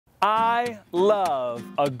I love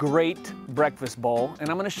a great breakfast bowl,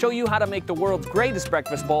 and I'm going to show you how to make the world's greatest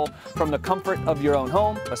breakfast bowl from the comfort of your own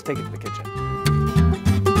home. Let's take it to the kitchen.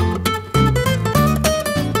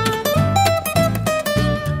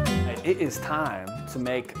 It is time to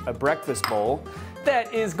make a breakfast bowl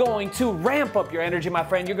that is going to ramp up your energy, my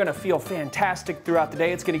friend. You're going to feel fantastic throughout the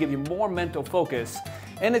day. It's going to give you more mental focus,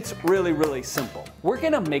 and it's really, really simple. We're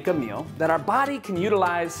going to make a meal that our body can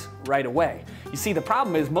utilize right away. You see, the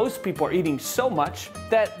problem is most people are eating so much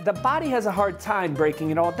that the body has a hard time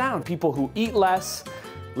breaking it all down. People who eat less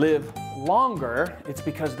live longer. It's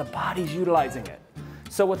because the body's utilizing it.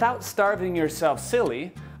 So without starving yourself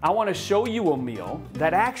silly, I want to show you a meal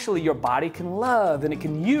that actually your body can love and it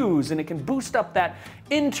can use and it can boost up that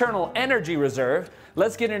internal energy reserve.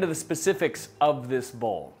 Let's get into the specifics of this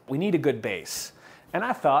bowl. We need a good base. And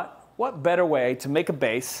I thought, what better way to make a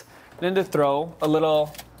base than to throw a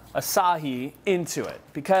little acai into it?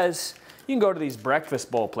 Because you can go to these breakfast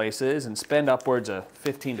bowl places and spend upwards of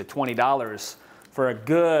 $15 to $20 for a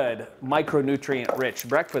good micronutrient-rich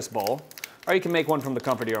breakfast bowl, or you can make one from the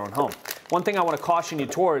comfort of your own home. One thing I want to caution you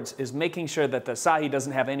towards is making sure that the acai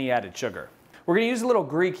doesn't have any added sugar. We're going to use a little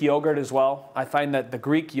Greek yogurt as well. I find that the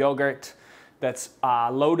Greek yogurt that's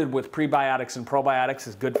loaded with prebiotics and probiotics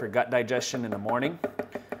is good for gut digestion in the morning.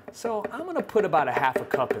 So I'm going to put about a half a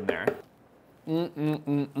cup in there.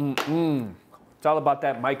 It's all about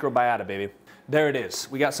that microbiota, baby. There it is.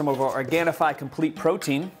 We got some of our Organifi Complete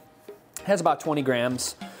Protein. It has about 20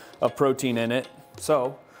 grams of protein in it.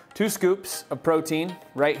 So 2 scoops of protein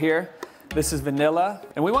right here. This is vanilla,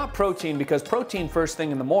 and we want protein because protein first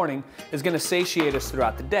thing in the morning is going to satiate us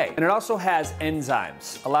throughout the day. And it also has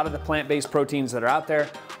enzymes. A lot of the plant-based proteins that are out there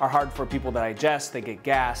are hard for people to digest. They get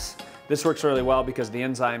gas. This works really well because of the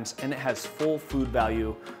enzymes, and it has full food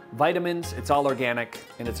value vitamins. It's all organic,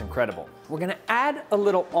 and it's incredible. We're going to add a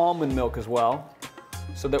little almond milk as well,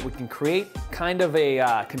 so that we can create kind of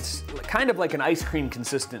like an ice cream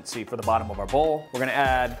consistency for the bottom of our bowl. We're gonna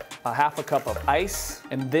add a half a cup of ice,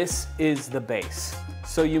 and this is the base.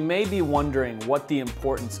 So you may be wondering what the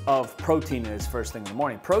importance of protein is first thing in the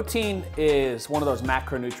morning. Protein is one of those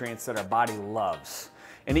macronutrients that our body loves,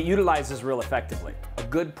 and it utilizes real effectively. A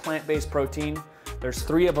good plant-based protein, there's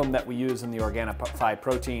 3 of them that we use in the Organifi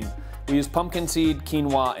protein. We use pumpkin seed,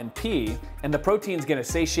 quinoa, and pea, and the protein's gonna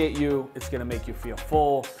satiate you, it's gonna make you feel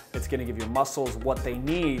full, it's gonna give your muscles what they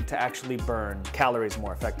need to actually burn calories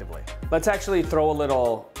more effectively. Let's actually throw a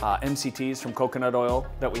little MCTs from coconut oil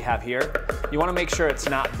that we have here. You wanna make sure it's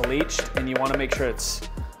not bleached, and you wanna make sure it's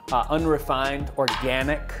unrefined,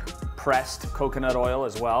 organic, pressed coconut oil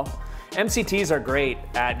as well. MCTs are great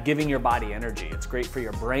at giving your body energy. It's great for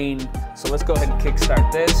your brain. So let's go ahead and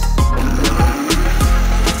kickstart this.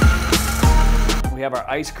 We have our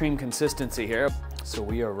ice cream consistency here. So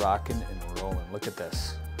we are rocking and rolling. Look at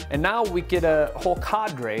this. And now we get a whole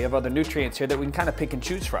cadre of other nutrients here that we can kind of pick and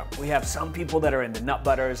choose from. We have some people that are into nut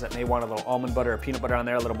butters that may want a little almond butter or peanut butter on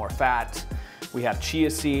there, a little more fat. We have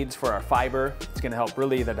chia seeds for our fiber. It's gonna help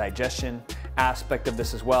really the digestion aspect of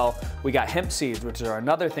this as well. We got hemp seeds, which are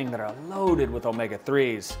another thing that are loaded with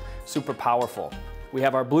omega-3s, super powerful. We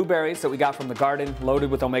have our blueberries that we got from the garden, loaded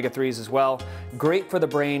with omega-3s as well. Great for the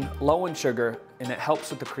brain, low in sugar, and it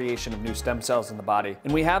helps with the creation of new stem cells in the body.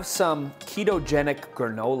 And we have some ketogenic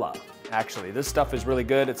granola. Actually, this stuff is really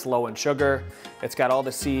good. It's low in sugar. It's got all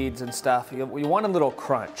the seeds and stuff. You want a little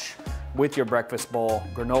crunch with your breakfast bowl.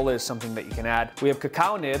 Granola is something that you can add. We have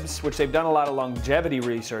cacao nibs, which they've done a lot of longevity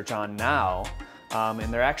research on now.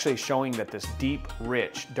 And they're actually showing that this deep,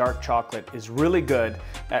 rich, dark chocolate is really good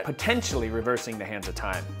at potentially reversing the hands of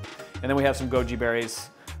time. And then we have some goji berries,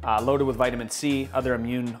 loaded with vitamin C, other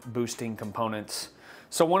immune boosting components.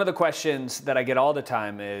 So one of the questions that I get all the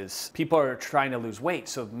time is people are trying to lose weight,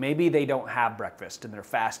 so maybe they don't have breakfast and they're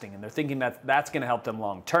fasting and they're thinking that that's gonna help them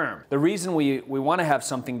long term. The reason we wanna have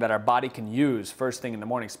something that our body can use first thing in the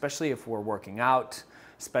morning, especially if we're working out,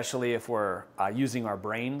 especially if we're using our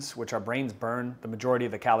brains, which our brains burn the majority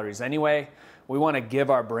of the calories anyway, we wanna give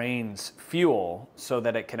our brains fuel so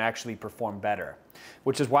that it can actually perform better,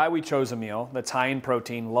 which is why we chose a meal that's high in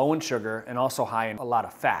protein, low in sugar, and also high in a lot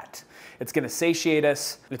of fat. It's gonna satiate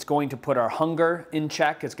us, it's going to put our hunger in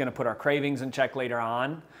check, it's gonna put our cravings in check later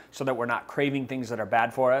on, so that we're not craving things that are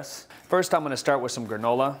bad for us. First, I'm gonna start with some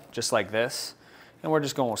granola, just like this, and we're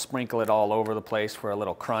just gonna sprinkle it all over the place for a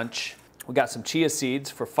little crunch. We got some chia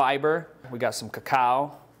seeds for fiber, we got some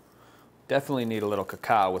cacao. Definitely need a little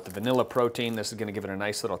cacao with the vanilla protein. This is gonna give it a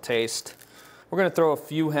nice little taste. We're gonna throw a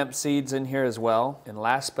few hemp seeds in here as well. And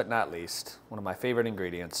last but not least, one of my favorite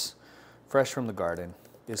ingredients, fresh from the garden,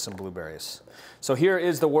 is some blueberries. So here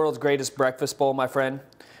is the world's greatest breakfast bowl, my friend.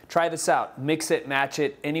 Try this out, mix it, match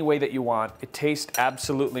it any way that you want. It tastes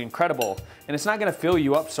absolutely incredible, and it's not gonna fill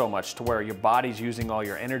you up so much to where your body's using all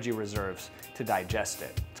your energy reserves to digest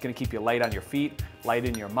it. It's gonna keep you light on your feet, light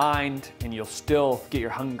in your mind, and you'll still get your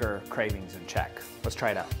hunger cravings in check. Let's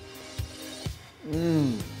try it out.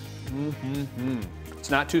 It's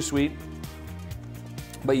not too sweet,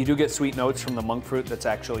 but you do get sweet notes from the monk fruit that's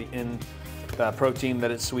actually in the protein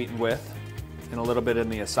that it's sweetened with, and a little bit in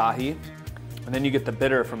the acai. And then you get the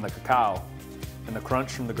bitter from the cacao and the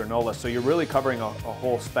crunch from the granola. So you're really covering a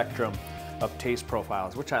whole spectrum of taste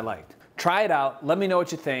profiles, which I liked. Try it out. Let me know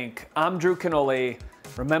what you think. I'm Drew Canoli.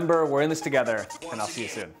 Remember, we're in this together, and I'll see you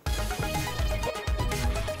soon.